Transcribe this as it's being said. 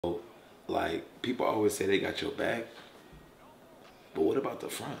Like, people always say they got your back, but what about the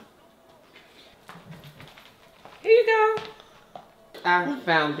front? Here you go. I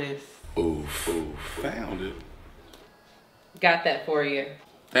found this. Oof. Found it. Got that for you.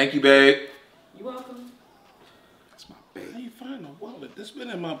 Thank you, babe. You're welcome. That's my babe. How you find a wallet? This been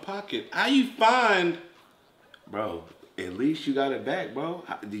in my pocket. How you find? Bro, at least you got it back, bro.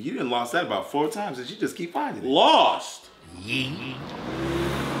 You done lost that about 4 times and you just keep finding it. Lost? Yeah.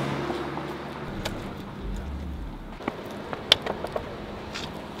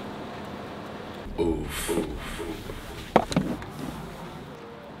 Oof.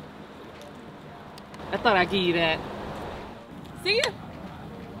 I thought I'd give you that. See ya.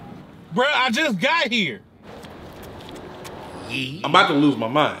 Bruh, I just got here. Yeah. I'm about to lose my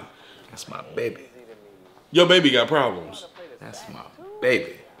mind. That's my baby. Your baby got problems. That's my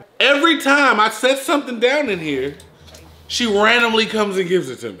baby. Every time I set something down in here, she randomly comes and gives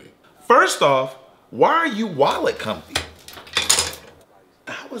it to me. First off, why are you wallet comfy?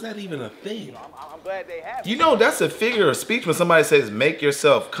 How was that even a thing? I'm glad they have. You know, that's a figure of speech when somebody says make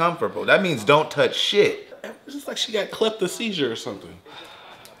yourself comfortable. That means don't touch shit. It's just like she got klepto seizure or something.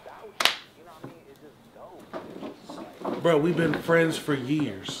 Bro, we've been friends for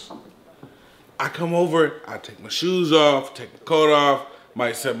years. I come over, I take my shoes off, take my coat off,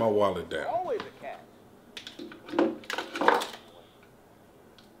 might set my wallet down. Always a cat.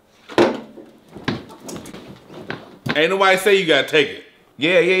 Ain't nobody say you gotta take it.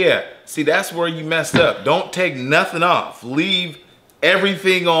 Yeah. See, that's where you messed up. Don't take nothing off. Leave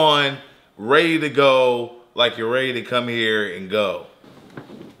everything on, ready to go, like you're ready to come here and go.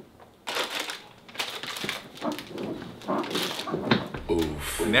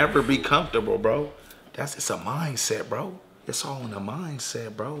 Oof. Never be comfortable, bro. It's a mindset, bro. It's all in the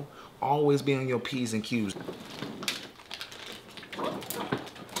mindset, bro. Always be on your P's and Q's.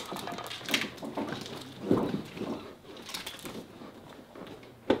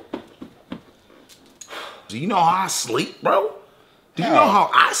 Do you know how I sleep, bro? Do you know how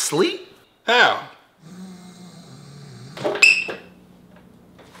I sleep? How?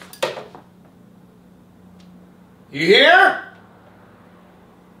 You hear?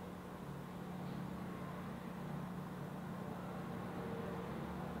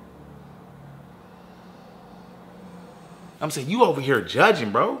 I'm saying you over here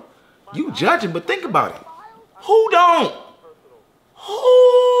judging, bro. You judging, but think about it. Who don't?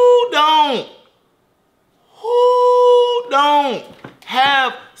 Who don't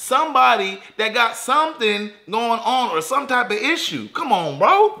have somebody that got something going on or some type of issue? Come on,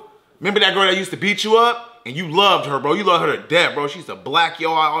 bro. Remember that girl that used to beat you up? And you loved her, bro. You loved her to death, bro. She used to black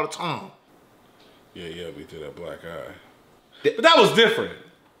your eye all the time. Yeah, we did that black eye. But that was different.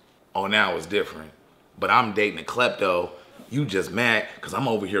 Oh, now it's different. But I'm dating a klepto. You just mad because I'm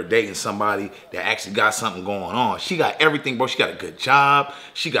over here dating somebody that actually got something going on. She got everything, bro. She got a good job.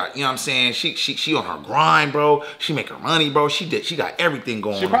 She got, you know what I'm saying? She on her grind, bro. She make her money, bro. She got everything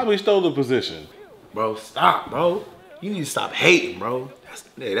going on. She probably stole the position. Bro, stop, bro. You need to stop hating, bro.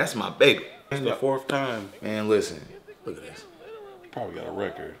 That's my baby. It's the 4th time. Man, listen. Look at this. Probably got a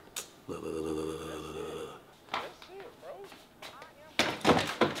record. Look.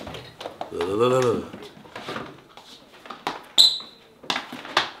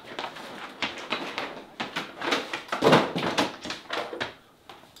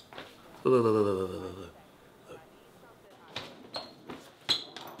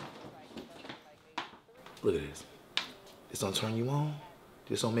 Look at this. This don't turn you on?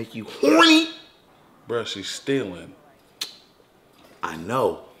 This don't make you horny? Bruh, she's stealing. I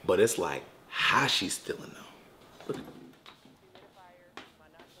know, but it's like, how she's stealing though?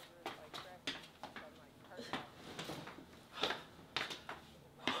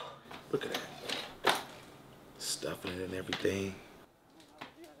 Look at that. Stuffing it and everything.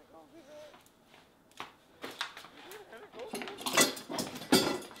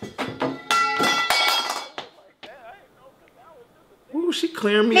 Ooh, she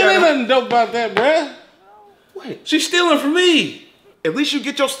clearing me Man, out. ain't nothing dope about that, bruh. Wait, She's stealing from me. at least you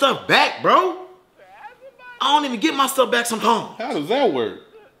get your stuff back, bro. I don't even get my stuff back sometimes. How does that work?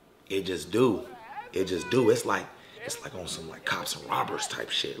 It just do. It's like on some like cops and robbers type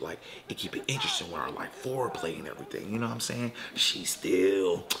shit. Like it keep it interesting with our like foreplay and everything. You know what I'm saying? She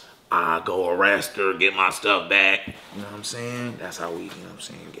still, I go arrest her, get my stuff back. You know what I'm saying? That's how we, you know what I'm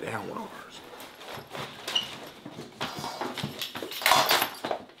saying, get down with ours.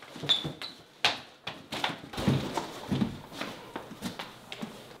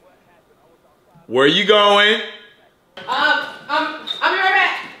 Where you going? I'll be right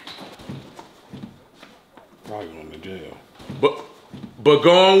back. Probably going to jail. But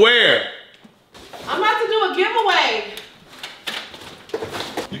going where? I'm about to do a giveaway.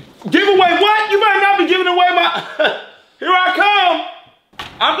 Give away what? You better not be giving away my... Here I come.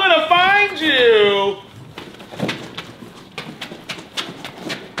 I'm gonna find you.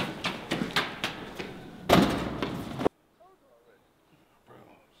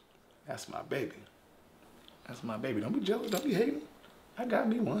 That's my baby. That's my baby. Don't be jealous. Don't be hating. I got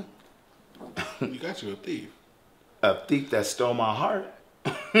me one. You got you a thief. A thief that stole my heart.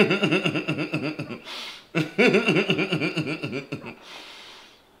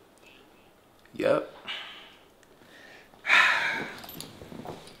 Yep.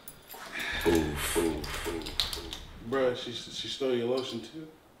 Oof. Bruh, she stole your lotion too?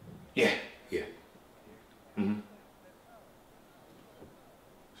 Yeah. Yeah.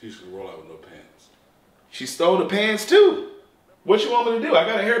 She used to roll out with no pants. She stole the pants too. What you want me to do? I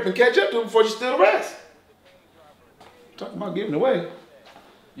gotta hurry up and catch up to her before she steal the rest. Talking about giving away.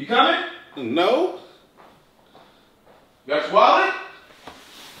 You coming? No. Got your wallet?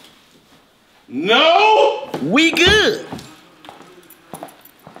 No! We good.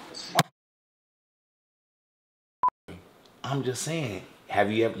 I'm just saying,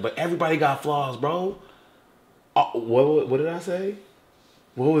 have you ever, but everybody got flaws, bro. What did I say?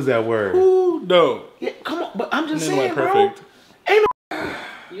 What was that word? Ooh, no. Yeah, come on, but I'm just And saying, then like perfect. bro. Ain't no.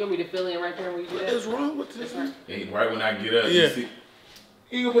 You want me to fill in right there when you do that? What is wrong with this? Right when I get up, Yeah. you see.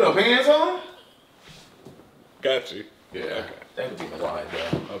 You gonna put no pants on? Got you. Yeah. Okay. That would be wide,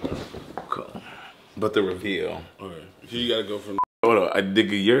 though. Okay. Cool. But the reveal. Okay. You gotta go from... Hold on, I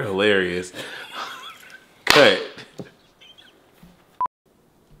dig it. You're hilarious. Cut.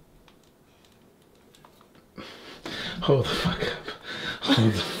 Hold the fuck up.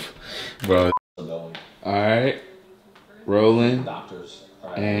 Hold the bro. Alright. Rolling. Doctors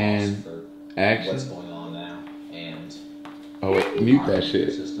are And for action. what's going on now, and Oh, wait, mute that shit.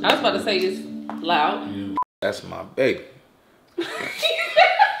 I was about to say it's loud. That's my baby.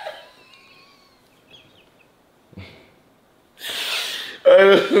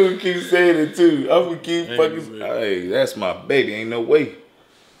 I'm gonna keep saying it too. I'm gonna keep fucking. Hey, that's my baby. Ain't no way.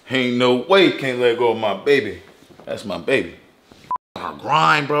 Ain't no way can't let go of my baby. That's my baby. Her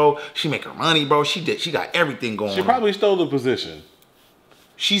grind, bro. She make her money, bro. She got everything going. She probably stole the position.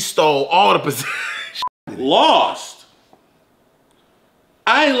 She stole all the positions. Lost.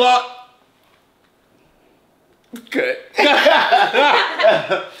 I ain't lost. Cut.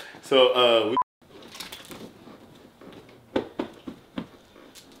 So we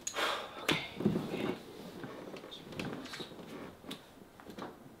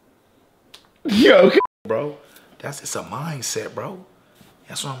Yo, bro, it's a mindset, bro.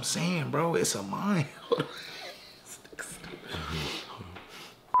 That's what I'm saying, bro. It's a mind.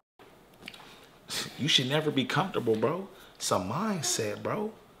 You should never be comfortable, bro. It's a mindset,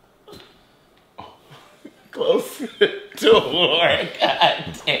 bro. Close the door.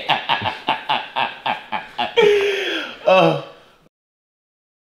 God damn.